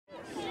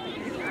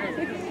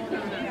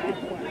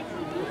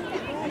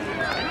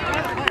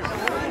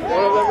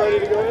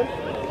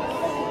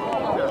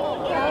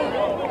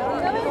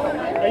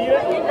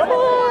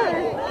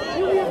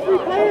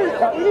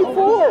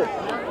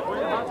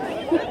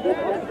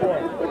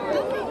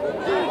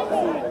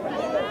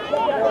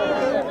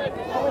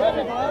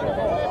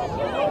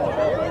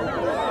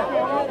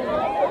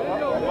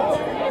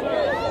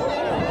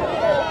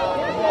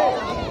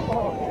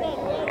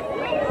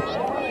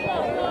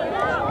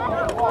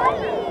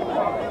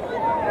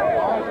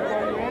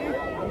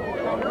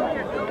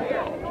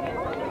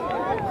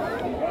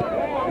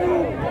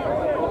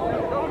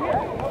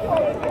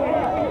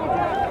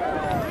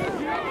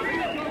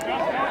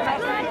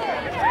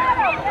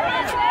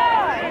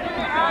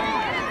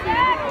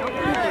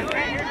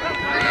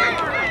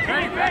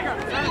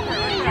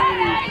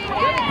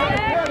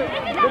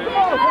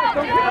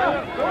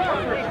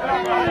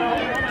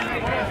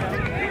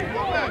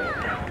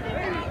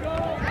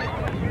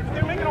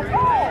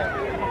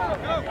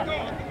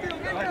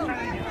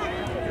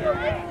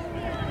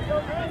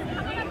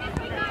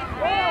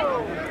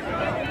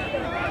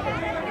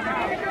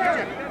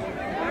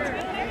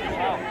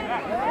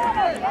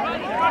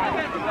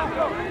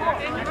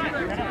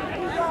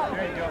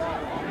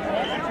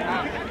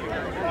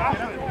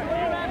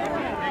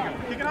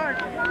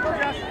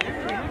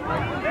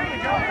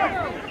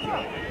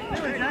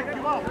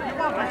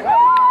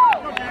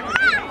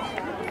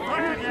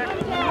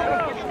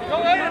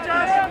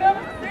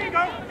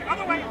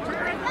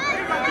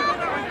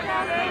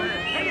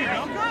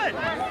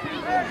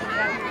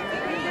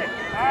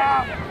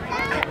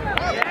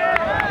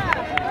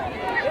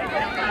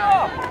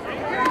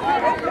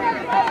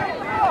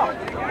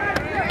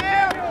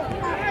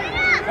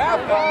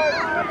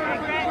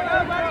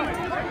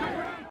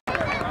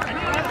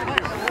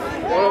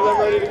One of them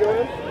ready to go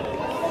in?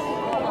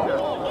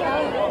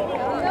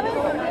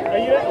 Are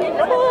you ready?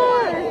 Come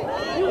on!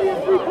 You need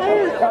 3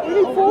 players. We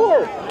need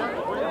 4.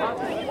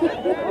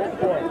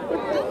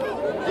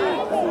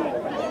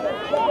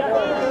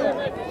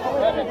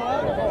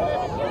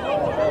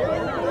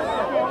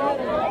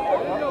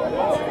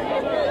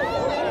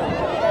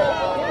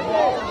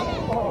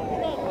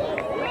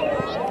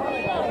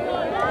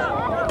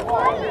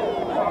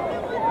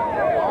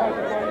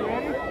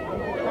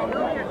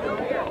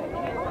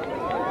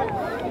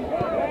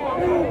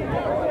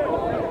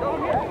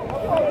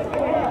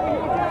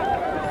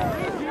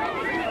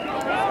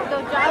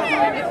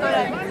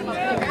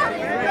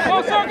 Go,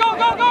 sir, go,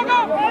 go, go, go!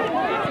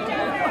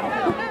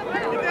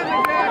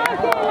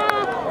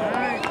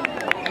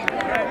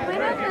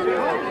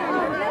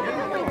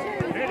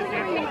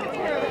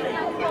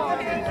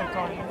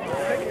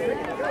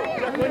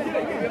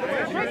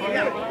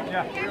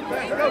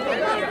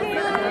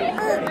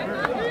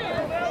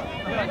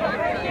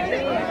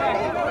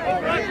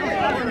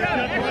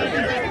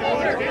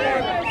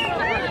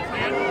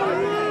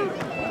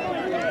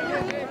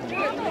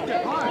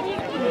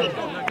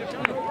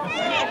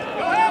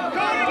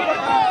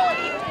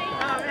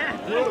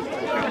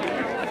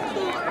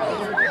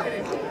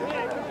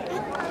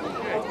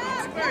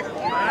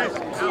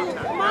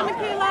 Come on,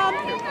 Caleb.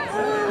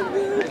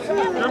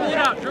 Dribble it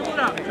out, dribble it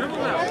out, dribble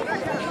it out.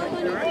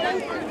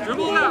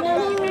 Dribble it out.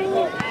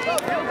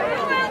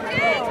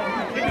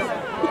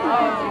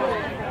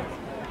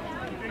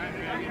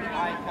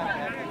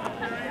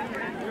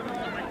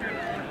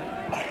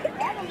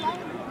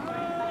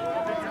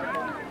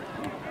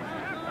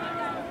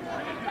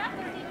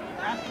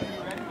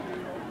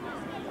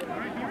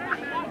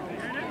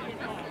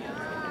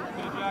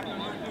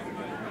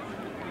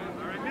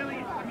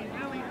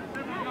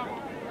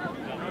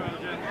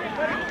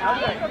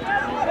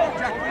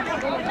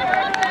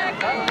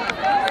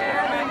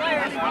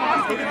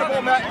 Kick it the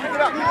ball, Matt. Kick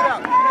it out, kick it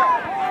out, kick it out.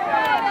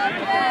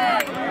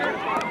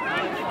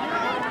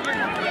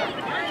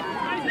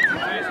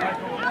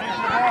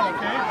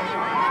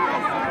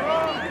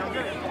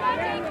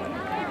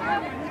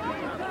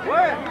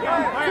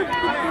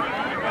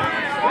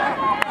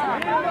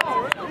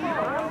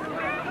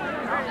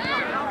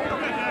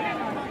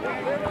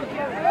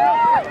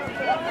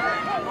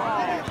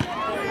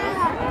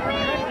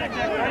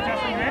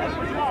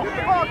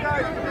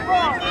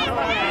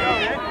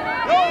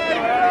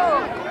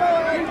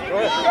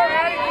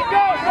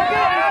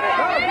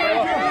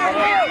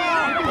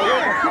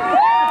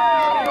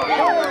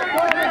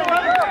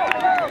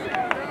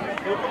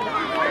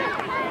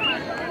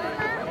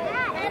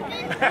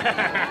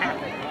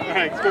 All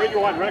right, let's go get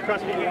your water. Run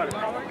across and get your water.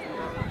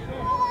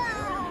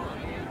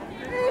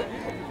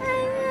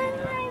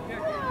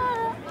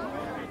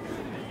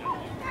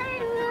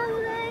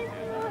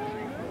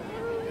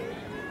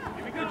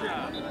 Good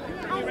job.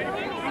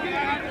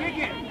 Kick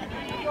it.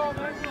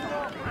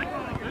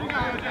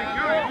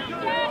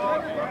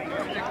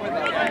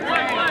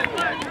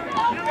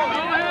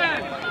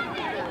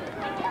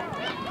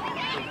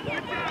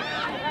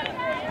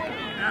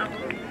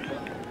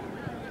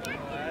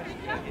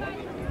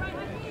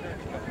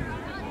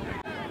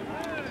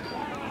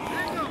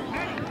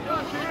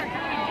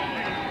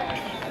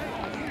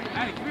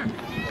 Hey, come here.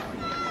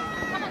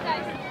 Come on,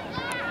 guys.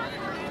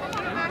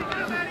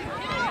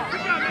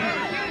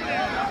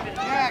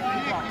 Jack, you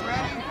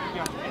ready?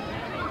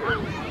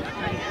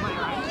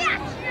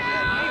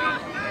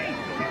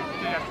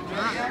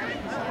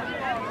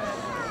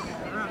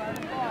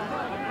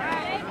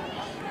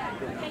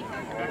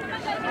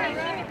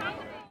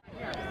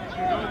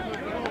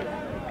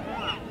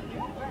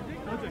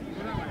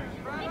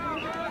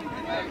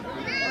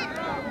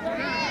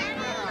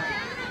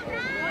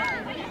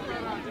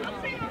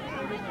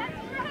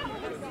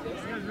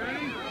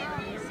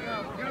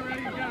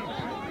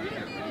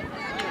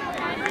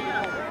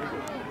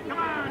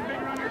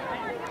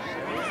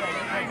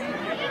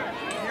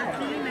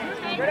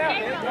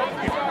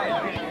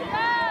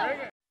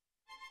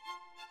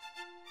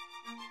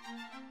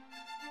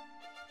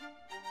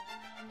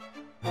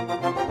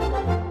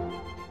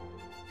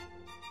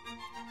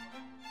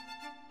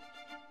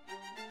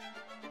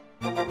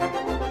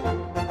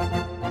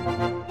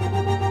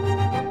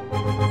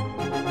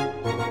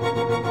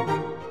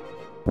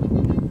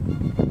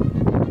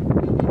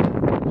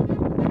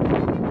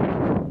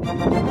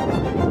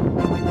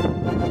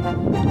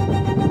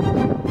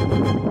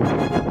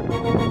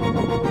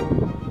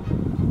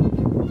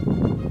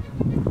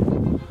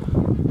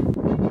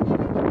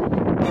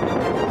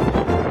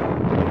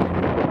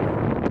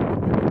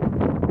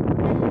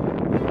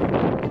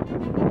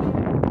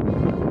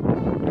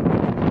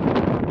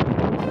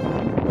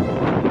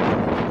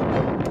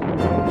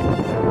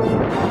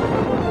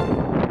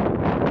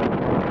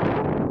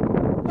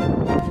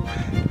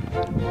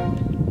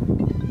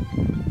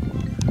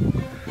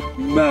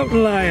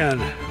 mountain lion.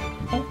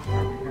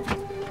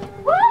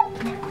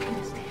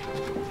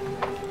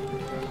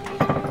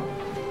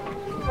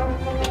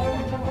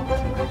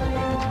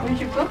 Where's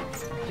your book,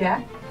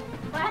 Jack?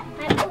 What?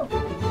 My book.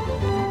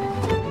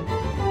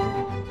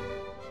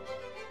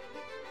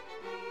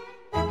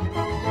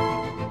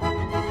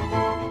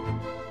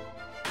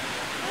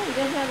 Oh, he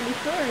doesn't have any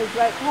fur in his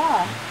right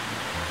paw.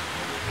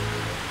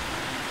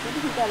 Maybe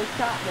he got a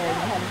shot there and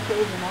had to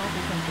shave him off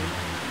or something.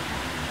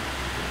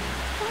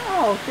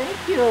 Oh, thank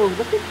you.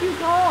 Look at you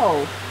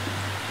go.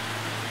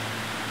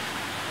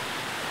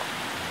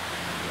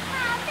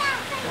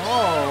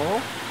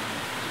 Oh.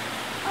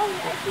 Oh,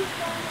 yeah, she's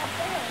going up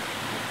there.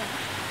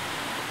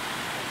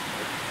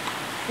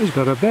 He's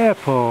got a bear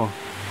paw.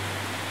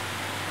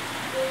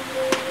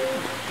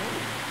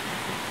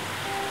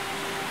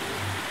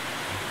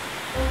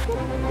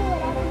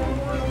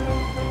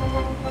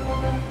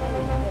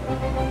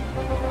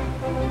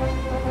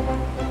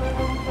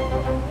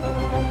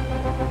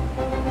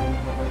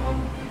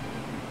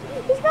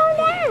 He's going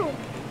down.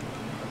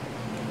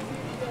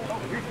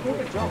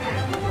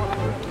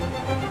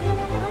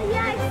 Oh,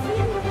 yeah, I see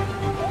him.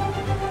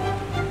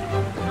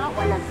 I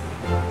want to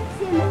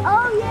see him.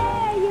 Oh,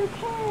 yeah, you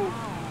can.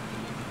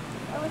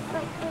 It was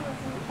like, it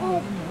was an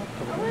egg.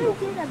 I want to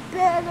do the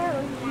better.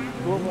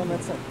 Well,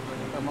 that's it.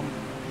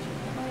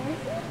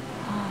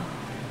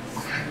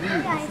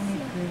 Yeah, I see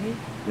him.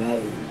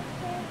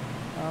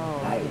 Oh,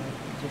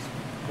 just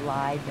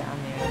glide down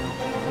there.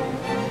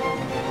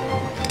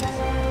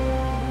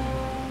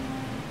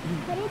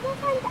 But it just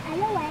went the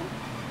other way.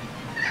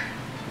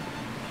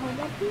 How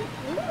about you?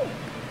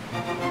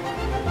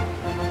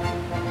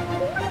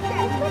 What's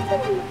that? What's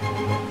in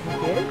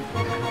Good?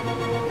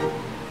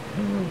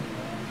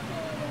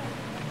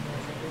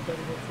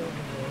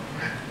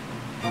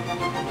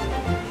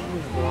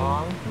 She's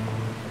long.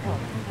 Oh.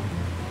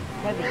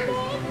 Heavy.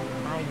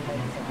 I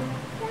think so.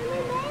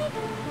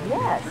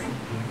 Yes.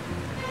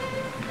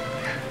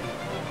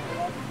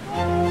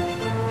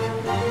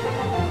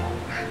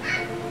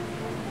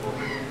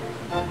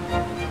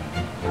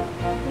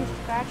 He's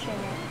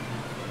scratching it.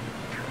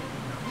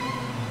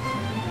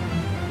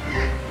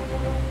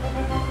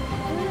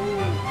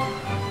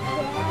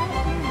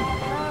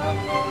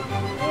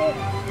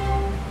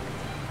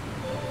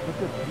 Look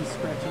at he's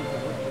scratching the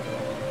wood.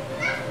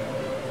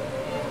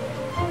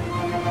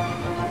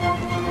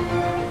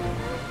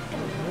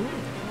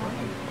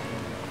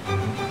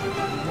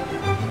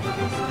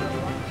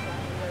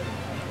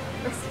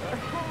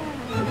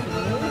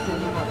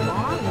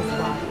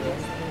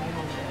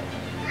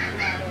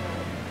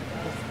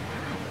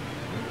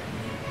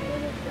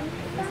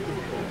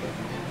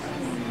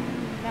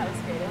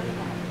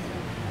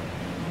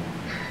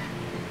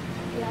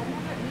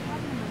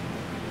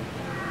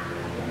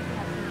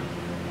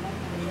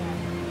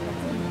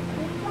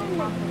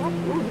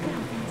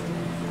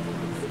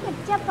 He can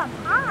jump up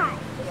high.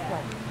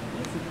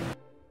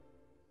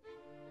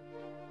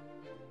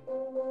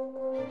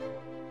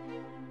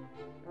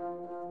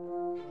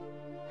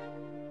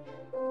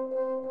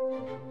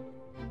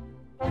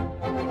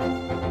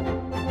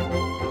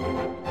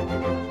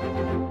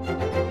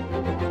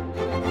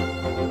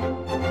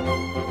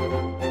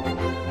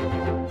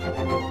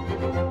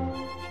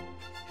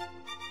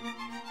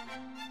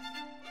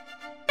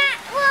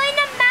 We're in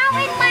a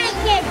mountain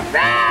blanket.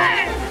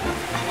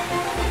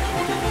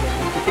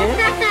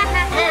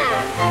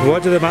 What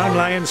did the mountain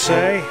lion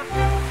say?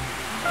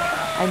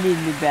 I need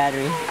a new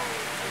battery.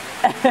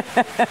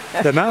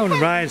 The mountain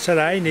lion said,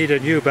 I need a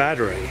new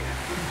battery.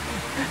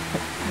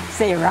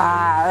 Say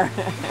rawr.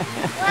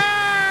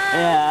 Wow.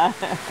 Yeah.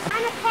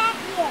 I'm a cat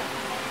here.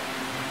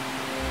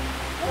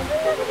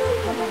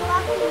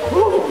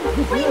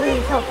 Wait, wait,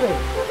 wait.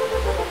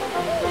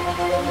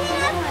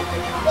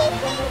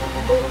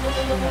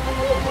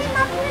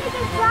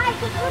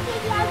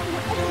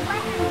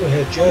 We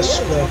had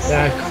just got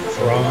back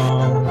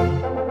from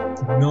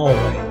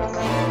Norway.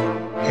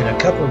 In a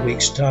couple of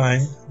weeks'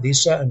 time,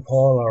 Lisa and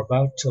Paul are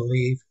about to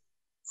leave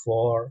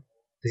for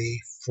the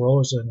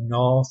frozen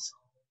north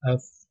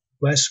of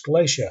West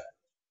Glacier.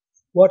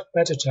 What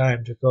better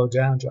time to go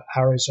down to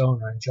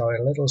Arizona, enjoy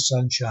a little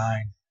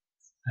sunshine,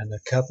 and a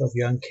couple of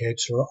young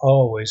kids who are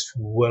always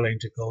willing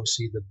to go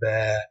see the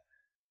bear,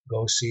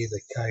 go see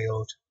the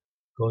coyote,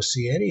 go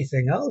see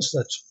anything else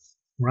that's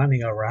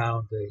running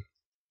around the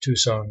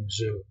Tucson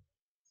Zoo.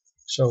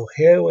 So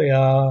here we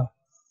are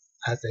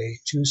at the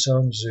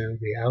Tucson Zoo,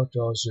 the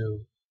outdoor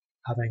zoo,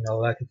 having a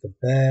look at the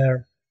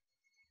bear,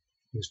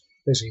 who's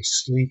busy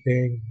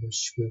sleeping,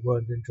 which we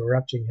weren't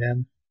interrupting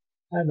him,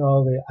 and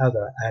all the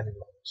other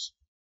animals.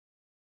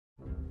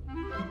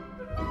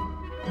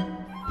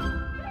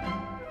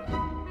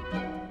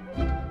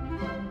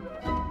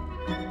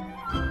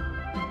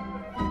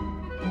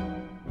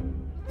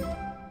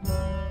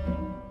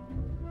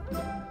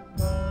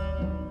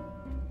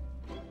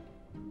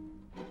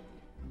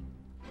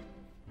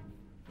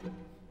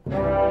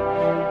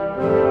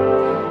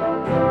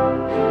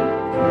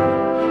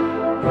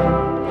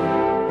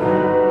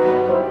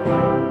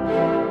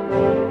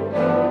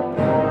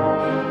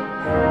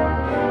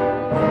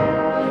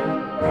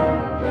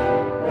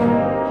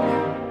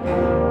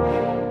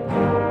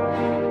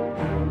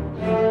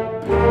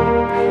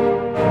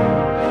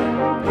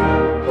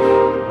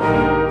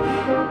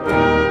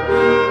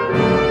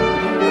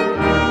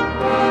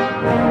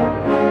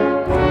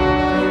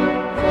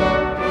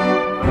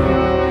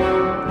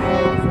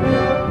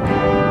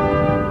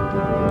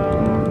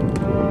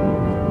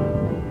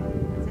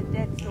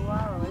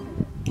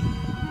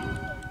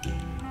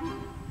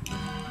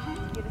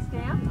 get a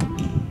stamp?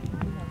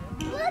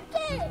 Look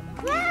at it!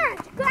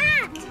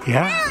 Grass!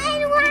 Yeah?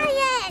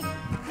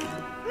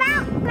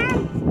 Mountain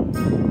lion!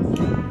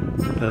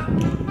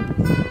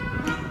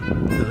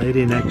 The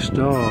lady next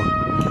door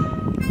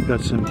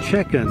got some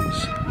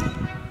chickens,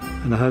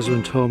 and the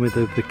husband told me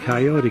that the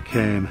coyote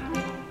came.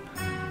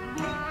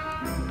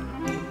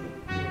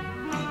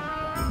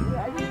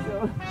 Yeah, I think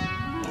so.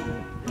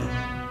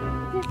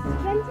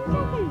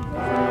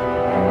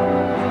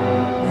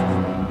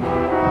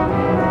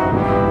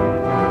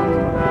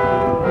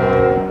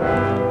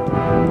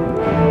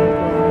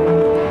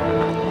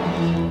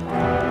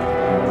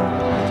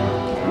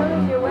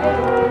 Coming your way.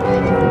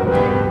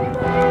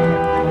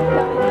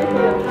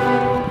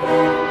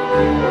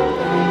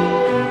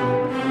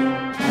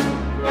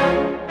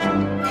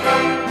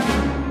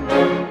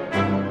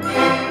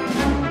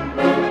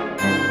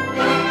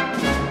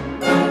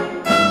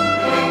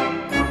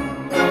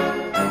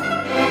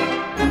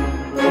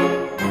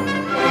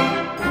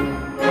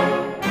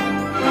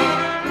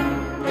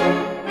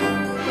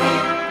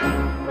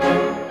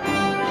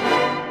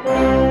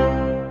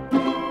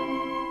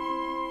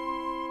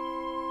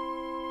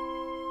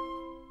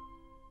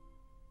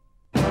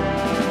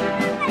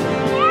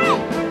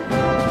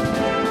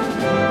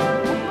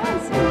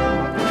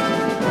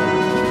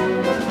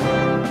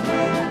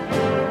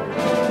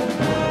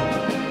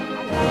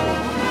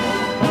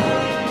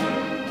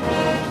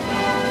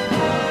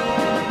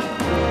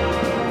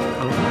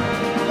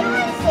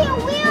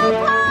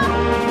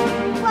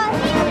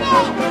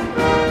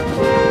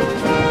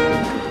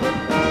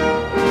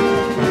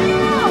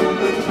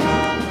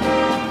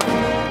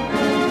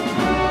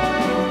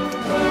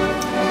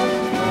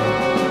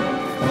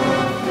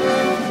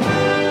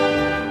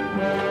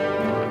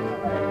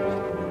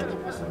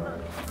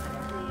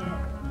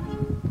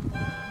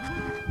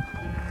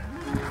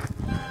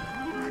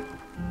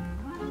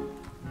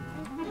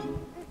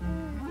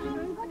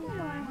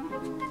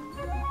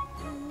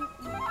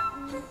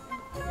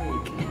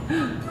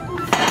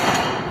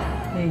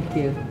 Thank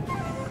you.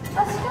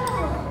 Let's go.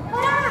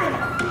 Hold on.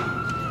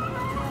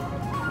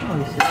 Oh,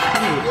 he's so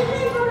cute.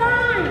 Ethan, hold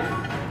on.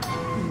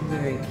 He's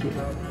very cute.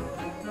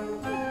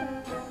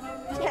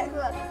 Yeah,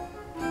 look.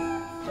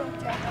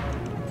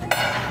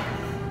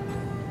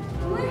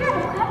 We have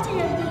a couple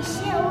of these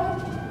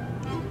shells.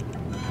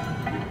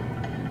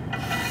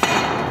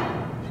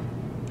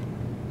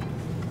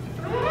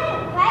 I'm gonna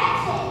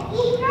question.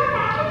 Ethan,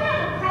 I'm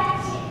gonna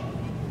question.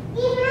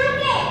 Ethan, I'm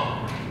gonna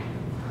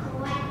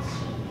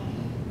question.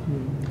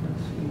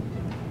 That's sweet.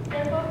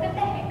 They're both at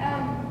the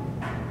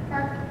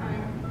park on.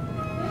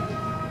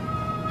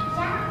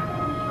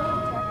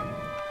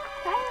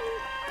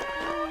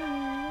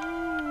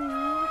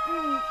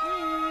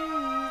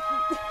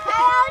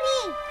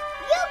 Coyote,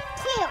 you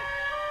cute,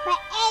 but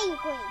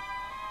angry.